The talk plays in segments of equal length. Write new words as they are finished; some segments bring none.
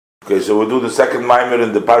Okay, so we'll do the second mimer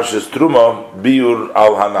in the Parshas Truma, Biur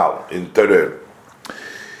al Hanal, in Terer.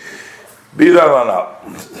 Biur al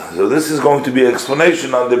Hanal. So this is going to be an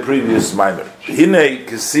explanation on the previous mimer. Hinei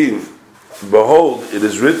Kesiv, behold, it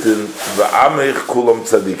is written, V'amech kulam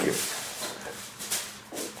tzadikim.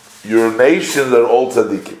 Your nations are all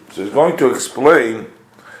tzadikim. So he's going to explain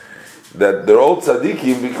that they're all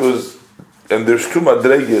tzadikim because, and there's two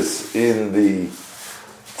madreges in the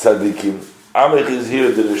tzadikim. Amech is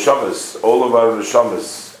here, the neshamas, all of our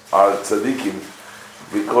neshamas are tzadikim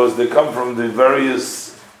because they come from the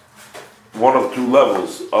various one of two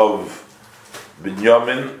levels of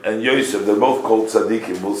Binyamin and Yosef. They're both called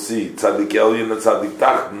tzadikim. We'll see tzadik elyon and tzadik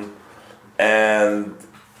tachten, and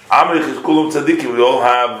Amech is kulam tzadikim. We're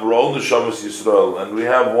all neshamas Yisrael, and we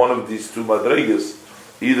have one of these two madregas,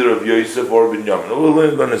 either of Yosef or Binyamin. We'll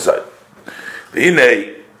learn on the side.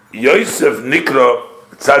 Hinei Yosef nikra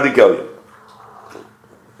tzadik elyon.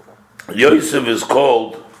 Yosef is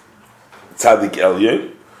called Tzadik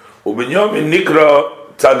Elyon, Binyamin Nikra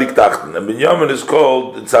Tzadik Tachten, and Binyamin is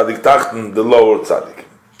called Tzadik Tachten, the lower Tzadik.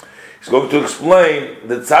 He's going to explain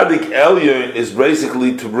that Tzadik Elyon is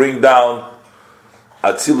basically to bring down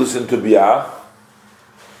Atzilus into Biyah,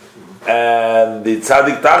 and the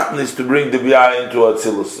Tzadik Tachten is to bring the Biyah into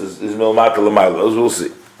Atzilus, is Milmata L'mayla, as we'll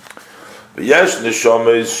see. V'yesh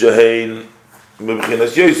neshama is Shehein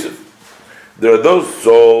Mebchinas Yosef. There are those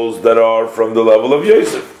souls that are from the level of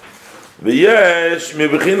Yosef. V'yesh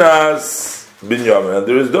mibchinas Binyamin, and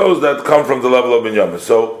there is those that come from the level of Binyamin.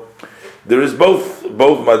 So there is both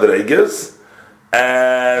madregas,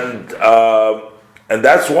 and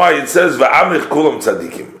that's why it says va'amich kulam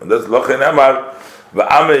tzadikim, and that's lochen amar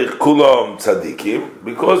va'amich kulam tzadikim,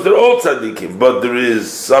 because they're all tzadikim, but there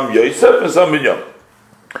is some Yosef and some Binyamin.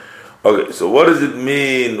 Okay, so what does it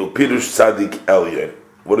mean? Upirush tzadik elyon.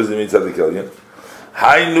 What does it mean, Tzadik Elyon?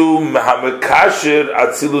 Hainu Mehamekasher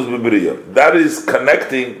Atzilus B'Beriya. That is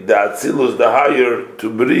connecting the Atzilus, the higher, to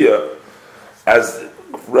Beriya, as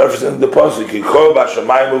referencing the pasuk. Yikol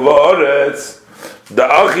B'Shamayim U'Va'aretz, the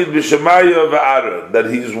Achid B'Shamaya V'Aretz, that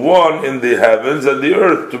He's one in the heavens and the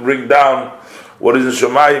earth to bring down what is in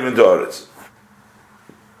Shamayim into Aretz.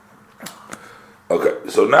 Okay,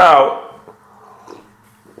 so now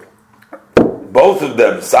both of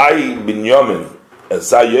them, Sai Binyamin and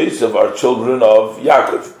Sai Yosef, are children of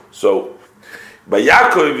Yaakov. So, by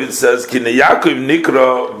Yaakov it says, Kine Yaakov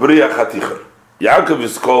Nikra Bria Chaticha. Yaakov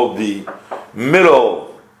is called the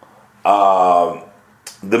middle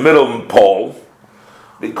pole,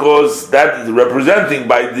 because that is representing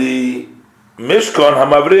by the Mishkan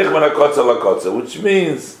Hamavrich Menakotza Lakotza, which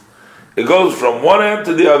means it goes from one end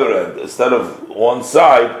to the other end, instead of one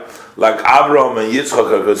side, like Abraham and Yitzchak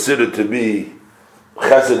are considered to be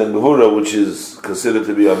Chesed and Gevura, which is considered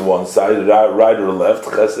to be on one side, right or left,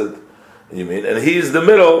 Chesed, you mean, and he's the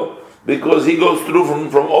middle because he goes through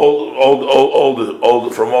from all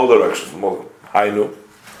directions, from all Hainu.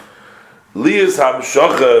 Lias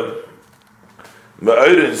Hamshocha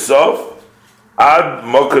Me'orin Sof Ad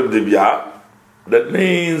Mokar Dibya. That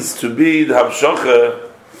means to be the Hamshocha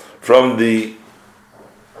from the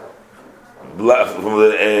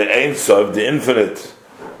Ein Sof, the infinite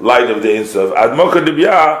light of the Ein Sof, Ad Mokar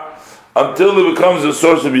Dibya, until it becomes a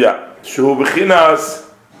source of Biyah. Shehu B'chinas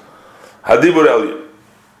Hadibur Elyon,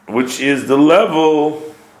 which is the level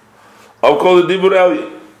of called the Dibur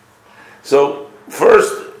Elyon. So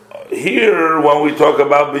first, here when we talk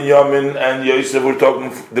about Binyamin and Yosef, we're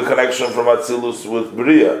talking the connection from Atzilus with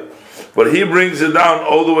Beriya, but he brings it down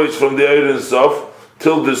all the way from the Ein Sof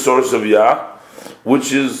till the source of Yah,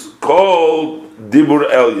 which is called Dibur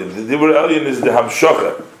Elyon. The Dibur Elyon is the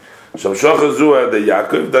Hamshocha. Hamshocha Zuha, the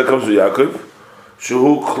Yaakov, that comes to Yaakov.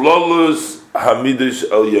 Shehu Klolus Hamidus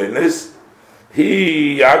Elyonis.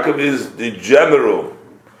 Yaakov is the general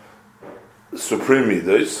supreme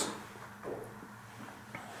Midas.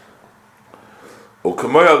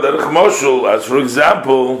 Ukamoyal Derech Moshul, as for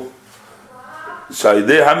example,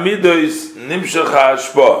 Shaydei Hamidus Nimshach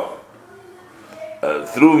HaShpah.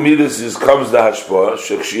 Through Midas comes the Hashpah.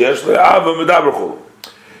 Shekshiesh le'ava medaber.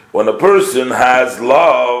 When a person has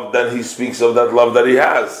love, then he speaks of that love that he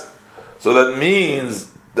has. So that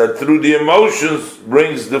means that through the emotions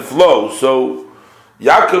brings the flow. So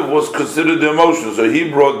Yaakov was considered the emotion. So he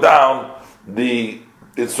brought down this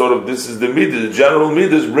is the Midas, the general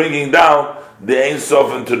Midas, bringing down the Ein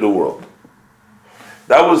Sof into the world.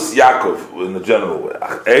 That was Yaakov in the general way.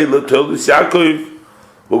 Eila told us Yaakov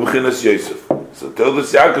u'b'chinas Yosef. So told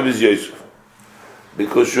us Yaakov is Yosef,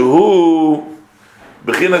 because Shehu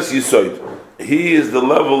B'chinas Yisoid, he is the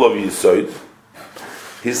level of Yisoid,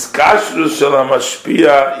 His kashrus shel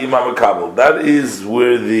mashpia im hamakabel. That is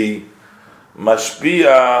where the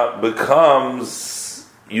mashpia becomes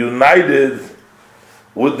united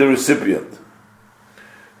with the recipient.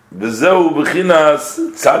 B'zehu b'chinas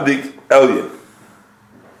tzadik elyon.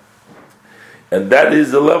 And that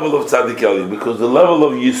is the level of tzadik elyon, because the level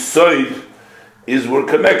of yisoid is where it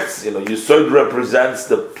connects. Yisoid represents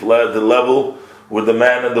the level where the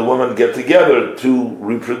man and the woman get together to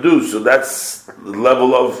reproduce. So that's the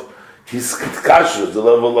level of his kashrus, the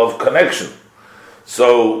level of connection.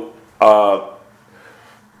 So while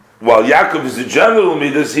Yaakov is the general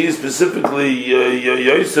midas, he specifically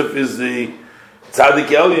Yosef is the tzaddik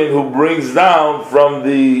elyon who brings down from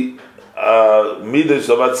the midas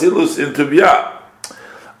of Atzilus into Biyah.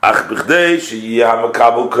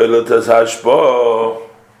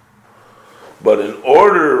 But in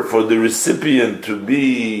order for the recipient to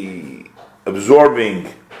be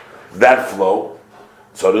absorbing that flow,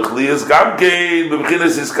 so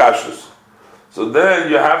then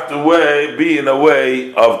you have to be in a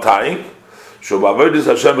way of tying. Which in the service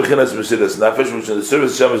of Hashem is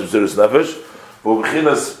Mesiras Nefesh,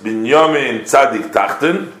 Binyamin Tzadik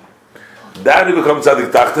Tachten. That he becomes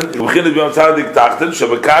Tzadik Tachten. Tzadik Tachten.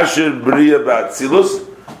 Shebekasher Bria B'Atzilus.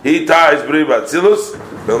 He ties Bria B'Atzilus.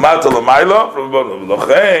 Milmata L'Maylo from bottom.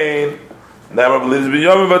 Lochein. Never believes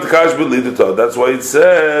Binyamin B'Takash B'Lidito. That's why it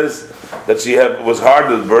says that she was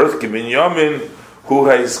hard at birth. Ki Binyamin Hu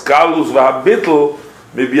Ha'iskalus V'Habitl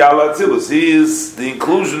Mibyal Atzilus. He is the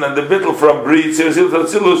inclusion and the bitl from Bria Tzilus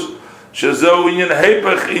Atzilus. Shezo Inyan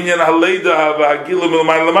Hepech Inyan Haleida V'Hagilu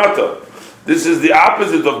Milmay Lamata. This is the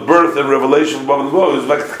opposite of birth and revelation above the law. It's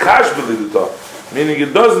like Takash B'Lidito, meaning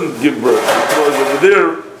it doesn't give birth. Because over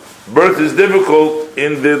there, birth is difficult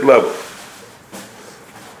in that level.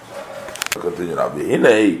 Continue now.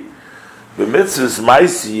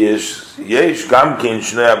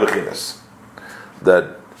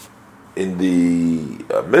 That in the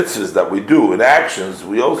mitzvahs that we do, in actions,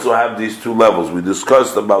 we also have these two levels. We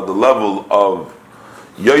discussed about the level of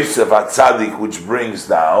Yosef HaTzadik, which brings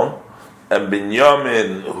down, and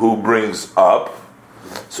Binyamin, who brings up.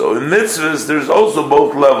 So in mitzvahs, there's also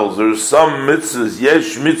both levels. There's some mitzvahs,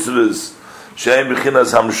 yesh mitzvahs, she'en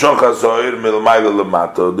b'chinas hamshocha so'ir milmayla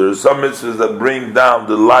lamato. There's some mitzvahs that bring down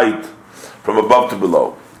the light from above to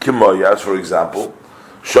below. Kimoyas, for example,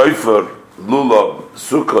 shofar, lulav,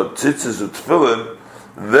 sukkot, tzitzis, utfilin,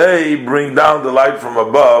 they bring down the light from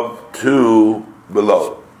above to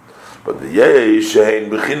below. But the yesh she'en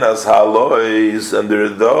b'chinas halois, and there are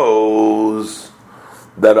those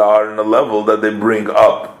that are in a level that they bring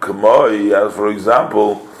up. Kamoi, as for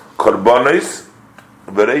example, korbanos,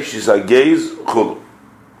 vereshis hageiz, chulu.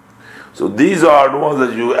 So these are the ones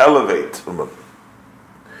that you elevate.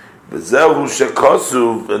 V'zehu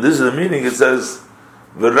shekosuv, and this is the meaning. It says,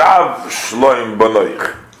 v'rav shloim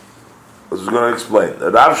banoich. I was going to explain.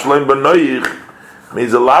 Rav shloim banoich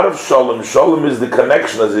means a lot of shalom. Shalom is the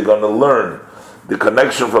connection, as you're going to learn. The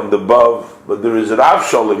connection from the above, but there is Rav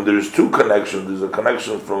Shalom, there is two connections. There's a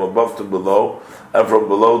connection from above to below, and from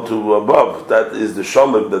below to above. That is the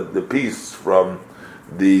Shalom, the peace from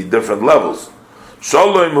the different levels.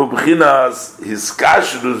 Shalom hu b'chinas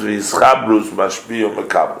hiskashrus v'hischabrus mashpiu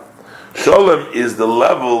mekabel. Shalom is the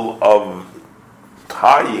level of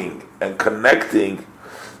tying and connecting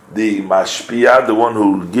the mashpia, the one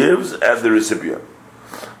who gives, and the recipient.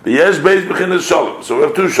 V'yesh beis b'chinas Shalom. So we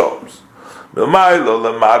have two Shaloms. From above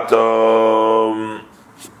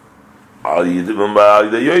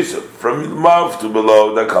to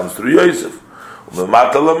below, that comes through Yosef. From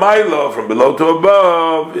below to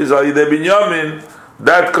above is Binyamin,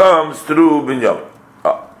 that comes through Binyamin.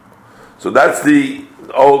 So that's the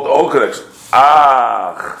old connection.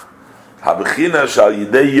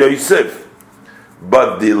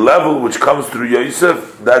 But the level which comes through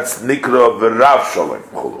Yosef, that's Nikra V'Rav Shalom.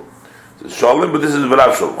 It's Shalom, but this is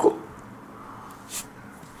V'Rav Shalom.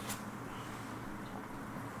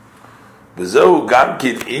 This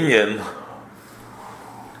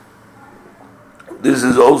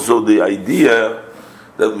is also the idea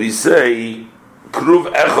that we say Kruv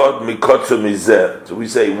echad mikotze mizeh. So we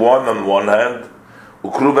say one on one hand,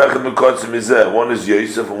 Kruv echad mikotze mizeh. One is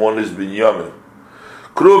Yosef and one is Binyamin.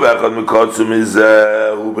 Kruv echad mikotze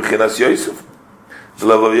mizeh hu b'chinas Yosef, the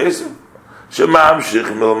level of Yosef. Shemamshich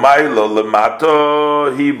milmaylo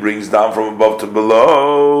lemato. He brings down from above to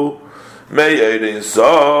below. From the earnest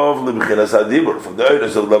of the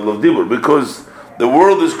level of Dibur, because the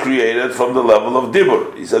world is created from the level of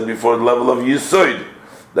Dibur. He said before, the level of Yisoid,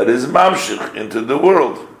 that is Mamshich, into the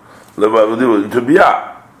world, into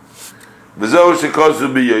Biyah. And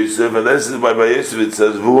this is why by Yosef it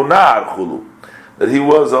says, V'unar chulu. that he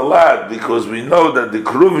was a lad, because we know that the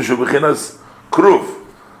kruv is bechinas kruv,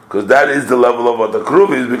 because that is the level of what the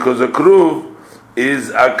kruv is, because a kruv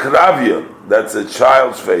is a kravion, that's a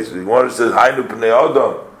child's face. The Gemara says Hainu pnei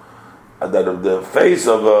Adam, that of the face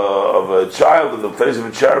of a child and the face of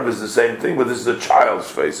a cherub is the same thing, but this is a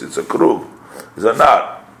child's face. It's a kruv, it's a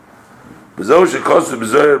not. B'zoh shekosu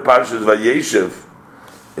b'zoyer parshas vayeshev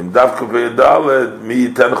in Daf Kufay Daled mi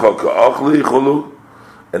yitencha ka'achli chulu.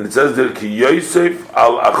 And it says there, Ki Yosef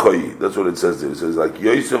al Achoyi. That's what it says there. It says like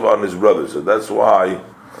Yosef on his brother. So that's why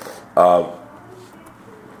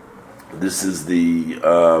this is the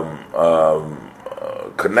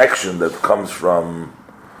connection that comes from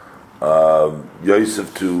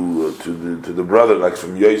Yosef to the brother, like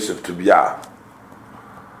from Yosef to Bia.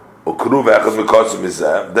 Then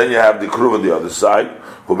you have the Kruv on the other side.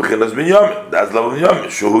 That's level Binyamin.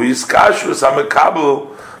 Shuhu Yiskash v'samekabel.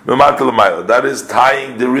 That is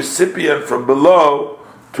tying the recipient from below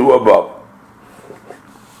to above.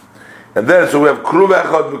 And then, so we have Kruv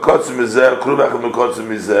Echad Mikotzim Mizeh, Kruv Echad Mikotzim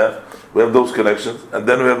Mizeh. We have those connections. And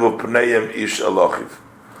then we have a Pneim Ish Alochiv.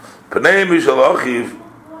 Pneim Ish Alochiv,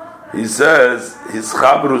 he says, his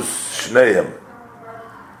Chabrus Shneim.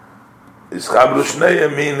 His Chabrus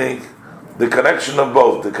Shneim meaning the connection of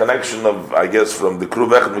both. The connection of, I guess, from the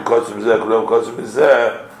Kruv Echad Mikotzim Mizeh, Kruv Echad Mikotzim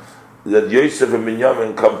Mizeh, that Yosef and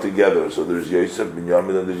Binyamin come together. So there's Yosef,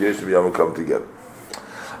 Binyamin, and there's Yosef and Binyamin come together.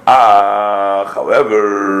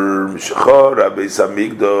 However, Mishachor, Beis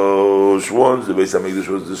Hamikdash, once the Beis Hamikdash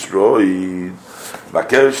was destroyed,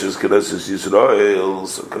 Bakesh is Knesset Yisrael,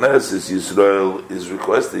 so Knesset Yisrael is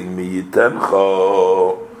requesting Mi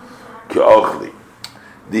Yitencha Ke'ochli.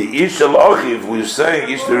 The Ish Al-Achiv, we're saying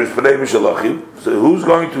Ish, there is Pnei Ish Al-Achiv, so who's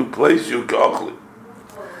going to place you Ke'ochli?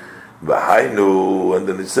 V'hainu, and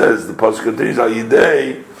then it says, the pasuk continues,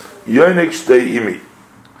 Al-Yidei, Yonik Shtei Imi.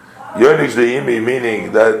 Yonik Shtei Imi,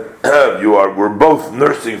 meaning that we're both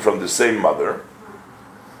nursing from the same mother.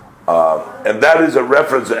 And that is a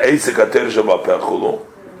reference to Eisek Ater Shabbat Pechulu,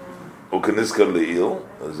 Ukeniskar Le'il,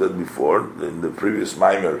 as I said before, in the previous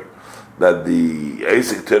mimer, that the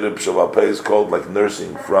Eisek Tereb Shabbat Pech is called like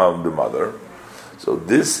nursing from the mother. So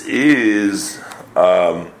this is...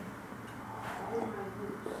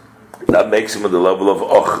 that makes him at the level of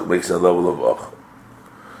Och, makes him at the level of Och.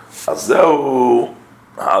 Azeu,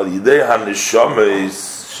 al yidei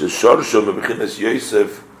ha-neshames, sheshorsho mebechinas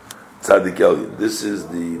Yosef tzadik elyon. This is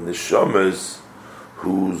the neshames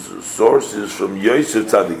whose source is from Yosef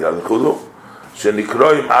tzadik elyon. Chulu,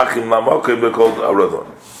 shenikroim achim lamokim, they're called aradon.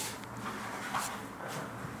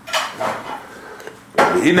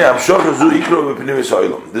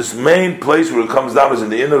 This main place where it comes down is in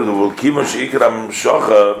the inner of the world. Because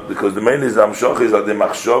the main is the Amshocha is like the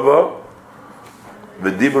Machshava.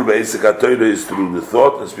 The Dibur Be'esek HaTorah is through the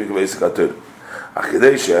thought and speak of Be'esek HaTorah.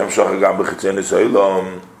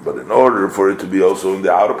 But in order for it to be also in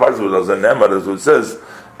the outer parts of it, as it says,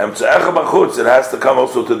 it has to come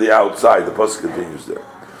also to the outside. The pasuk continues there.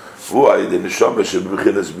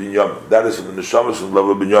 That is from the Neshamas from the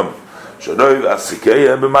level of Binyamin.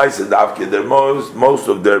 Most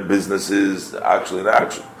of their business is actually in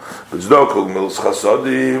action. With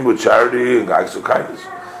charity and acts of kindness.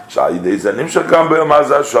 That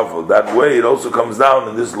way it also comes down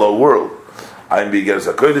in this low world.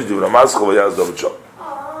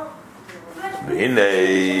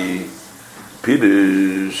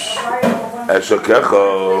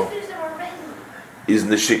 Is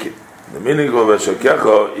neshikin. The meaning of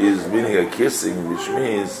Eshakecha is meaning a kissing, which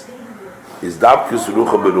means is dabkus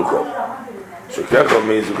rucha berucha. Shekecha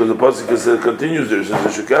means, because the pasuk continues there, it says the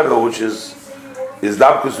shekecha, which is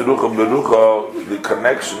dabkus rucha berucha, the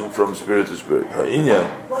connection from spirit to spirit.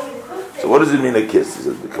 So what does it mean a kiss? He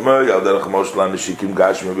says,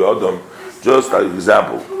 just like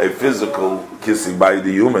example, a physical kissing by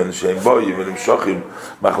the human,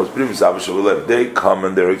 they come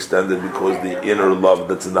and they're extended because the inner love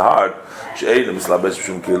that's in the heart,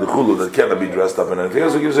 that cannot be dressed up in anything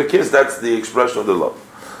else. So gives a kiss, that's the expression of the love.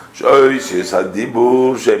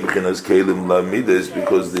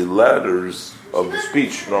 Because the ladders of the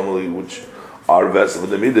speech, normally, which are vessels of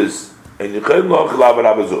the midas,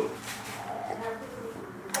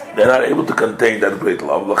 they're not able to contain that great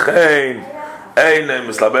love.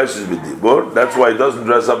 That's why he doesn't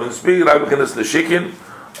dress up and speak.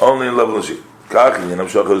 Only in level of shikin.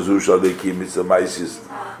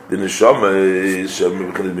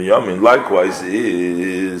 Likewise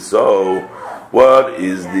is so. What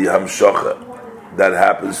is the hamshacha that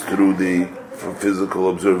happens through the physical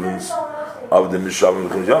observance of the neshama?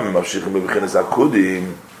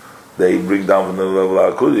 they bring down from the level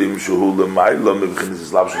of Akudim, Shuhu L'mayla, Mebchinas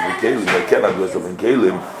Islapshus V'Kelim, they cannot dress up in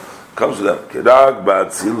Kelim, comes to them, Kedag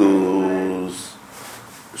Ba'atzilus,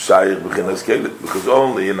 Shayich B'chinas Kelim, because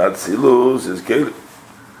only in Atzilus is Kelim.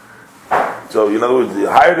 So, in other words,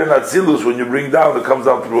 higher than Atzilus, when you bring down, it comes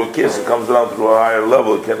down through a kiss, it comes down through a higher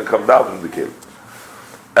level, it can't come down through the Kelim.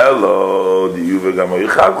 Elo, the Yuve Gamo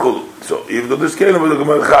Yichad Chulu. So, even though there's Kelim,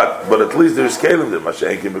 but at least there's Kelim there,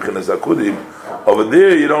 Mashenkim B'chinas Akudim. Over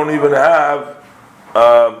there, you don't even have,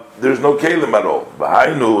 there's no Kelim at all.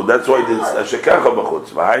 V'hainu, that's why it's Ashekacha B'chutz.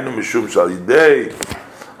 V'hainu Mishum Shal Yidei,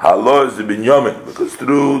 Halo is the Binyamin, because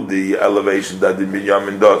through the elevation that the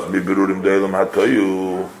Binyamin does, Bibirurim De'elam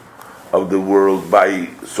HaToyu, of the world, by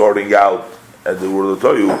sorting out at the world of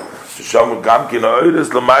Toyu, Shesham Gamkin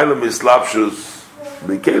Oiris L'mayla Mislapshus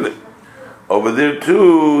B'Kelim. Over there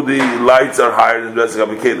too, the lights are higher than dressing up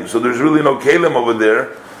B'Kelim. So there's really no Kelim over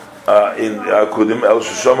there, in Kudim El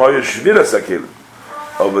Shesham Hoya Shvira Sakelim.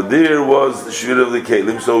 Over there was the Shvira of the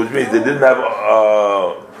Kelim, so which means they didn't have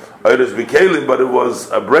Oiris B'Kelim, but it was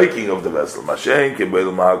a breaking of the vessel. Mashen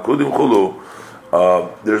Kebeil Mahakudim Chulu.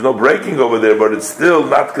 There's no breaking over there, but it's still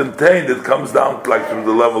not contained. It comes down like to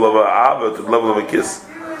the level of a ava, to the level of a kiss.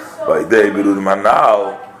 By day birurim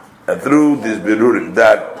hanal, and through this birurim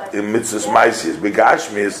that in mitzvahs ma'asis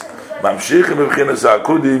begashmis mamshichim b'chinas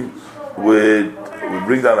akudim, we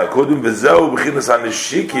bring down akudim v'zeu b'chinas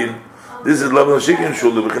hanishikin. This is level of shikin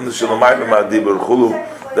shulu b'chinas shalomayim ma'adibur chulu.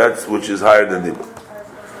 That's which is higher than dibur.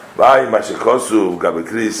 By mashikosu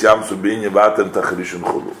gabekris yamsu bin yevatem tachrishun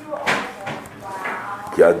chulu.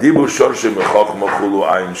 Ki adibu shorshe mechokma chulu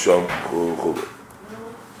ayin shom chulu.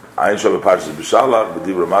 Ayin shom b'parshas b'shalach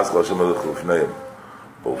b'dibur maskal Hashem alech l'fneim.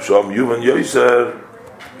 B'shom yuvan yoser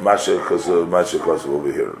mashikosu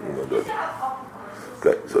over here.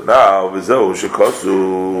 Okay, so now v'zeu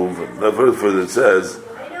shikosu. Further it says,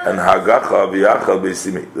 and hagacha v'yachal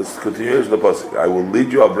b'simi. This is continuation of the pasuk. I will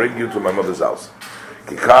lead you. I'll bring you to my mother's house.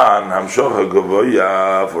 Kikan hamshoch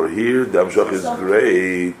hagavoya. For here the hamshoch is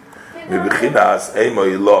great. Mibichinas emo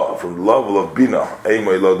ilah, from the level of bina.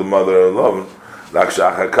 Emo ilah, the mother of love.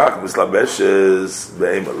 Lakshachakak mislabeshes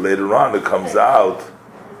be'ema. Later on, it comes out,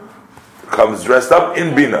 comes dressed up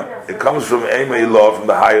in bina. It comes from emo ilah, from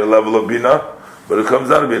the higher level of bina, but it comes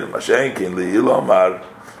out of bina. Mashenkin li ilamar.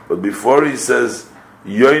 But before he says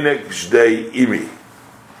yoinek shdei imi.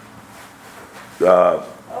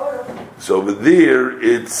 So over there,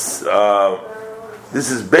 it's this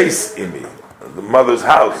is base imi, the mother's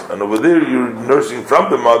house, and over there you're nursing from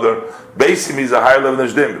the mother. Base imi is a higher level than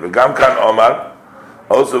shdeim. But gamkan omar.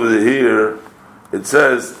 Also over here, it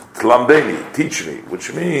says tlamdeni, teach me,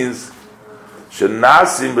 which means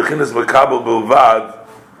shenasim bechinas makabel bilvad.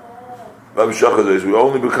 We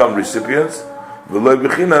only become recipients, but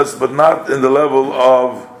not in the level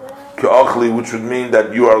of ke'achli, which would mean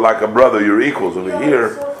that you are like a brother, you're equals. Over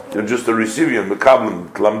here, you're just a recipient,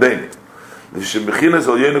 mekablim, tlamdeni.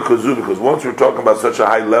 Because once we're talking about such a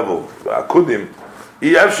high level, akudim,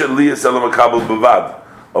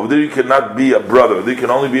 over there you cannot be a brother, you can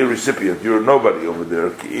only be a recipient, you're nobody over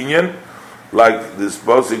there. Like this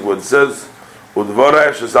posik, what says,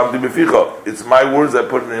 it's my words I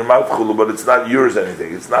put in your mouth, but it's not yours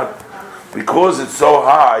anything. It's not, because it's so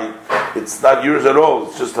high, it's not yours at all.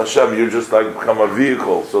 It's just Hashem. You're just like become a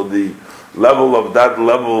vehicle. So the level of that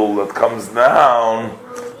level that comes down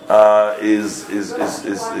is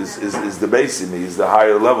the base in me, is the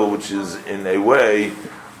higher level, which is in a way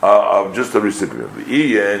of just a recipient.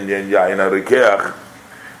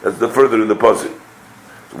 That's the further in the pasuk.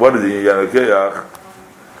 So what is the Yanakeach?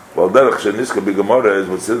 Well, Derech Sheniska B'Gemara is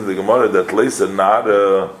what says in the Gemara that Leisa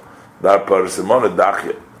Nara Dar Parsimona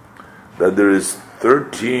Dachya, that there is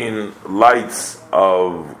 13 lights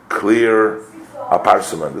of clear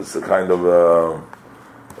aparsiment. It's a kind of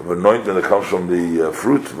anointment that comes from the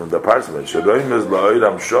fruit, from the aparsiment.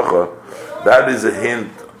 That is a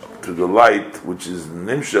hint to the light, which is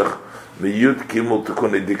Nimshach Miyud Kimul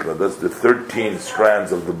Tukune Dikna. That's the 13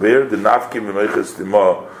 strands of the bear, the Nafkim Meches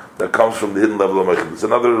Timah, that comes from the hidden level of Mechid. It's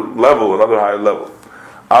another level, another higher level.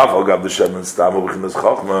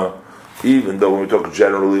 Even though when we talk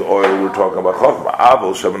generally oil, we're talking about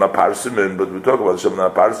Chokhmah. But we talk about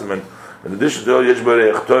Shemin HaParsimin. In addition to Yesh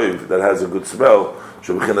Berech Toiv, that has a good smell,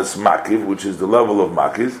 Shebechinas Makiv, which is the level of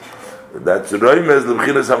Makiv. That's Roimez,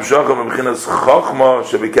 Lebechinas Hamshacham, Lebechinas Chokhmah,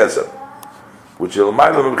 Shebekesem, which is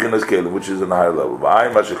L'mayla Lebechinas Kelim, which is in a higher level.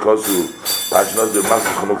 V'ayim Mashekosu, Pashnos de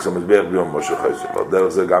Masus Chanuk Samizbeach B'yom Moshe Chaysim. Well, there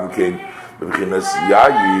was a Gam Kein, Lebechinas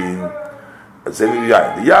Yayin, the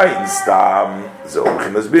Yayin Stam, so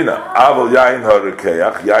Lebechinas Bina. Aval Yayin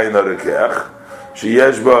HaRekeach,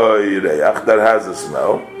 Sheyesh Bo Yireach, that has a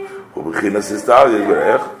smell. ובחינת הסתעליה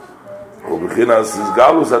ואיך? ובחינת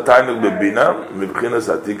הסגלוס התיינוק בבינה, מבחינת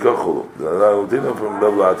עתיקה חולו. זה נתינו from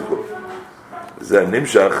level עתיקה. זה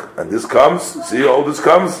נמשך, and this comes, see all this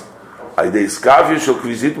comes, הידי סקאפיה של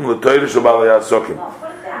כביסיתם לתוירה של בעלי הסוקים.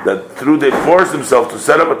 That through they force themselves to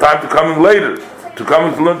set up a time to come in later, to come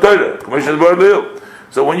in to learn Torah. Commission is Lil.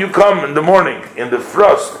 So when you come in the morning, in the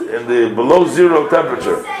frost, in the below zero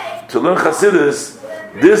temperature, to learn Chassidus,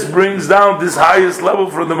 this brings down this highest level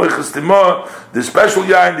from the Mechas Timah, the special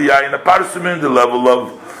Yain, the Yain Aparsumin, the level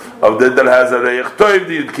of that has a Reich Toiv,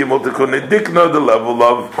 the Yudkimol Tekone Dikna, the level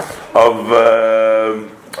of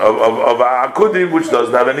Akudim, which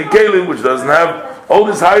doesn't have any Kalim, which doesn't have all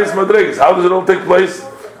these highest Madrigas. How does it all take place?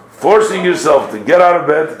 Forcing yourself to get out of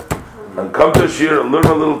bed and come to a shir and learn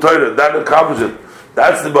a little Torah, that accomplishes it.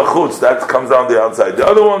 That's the bachutz, that comes down the outside. The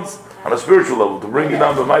other ones, on a spiritual level, to bring you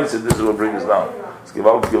down the ma'aseh, this is what brings us down. It's give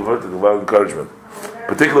out encouragement.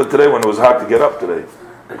 Particularly today when it was hard to get up today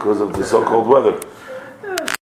because of the so-called weather.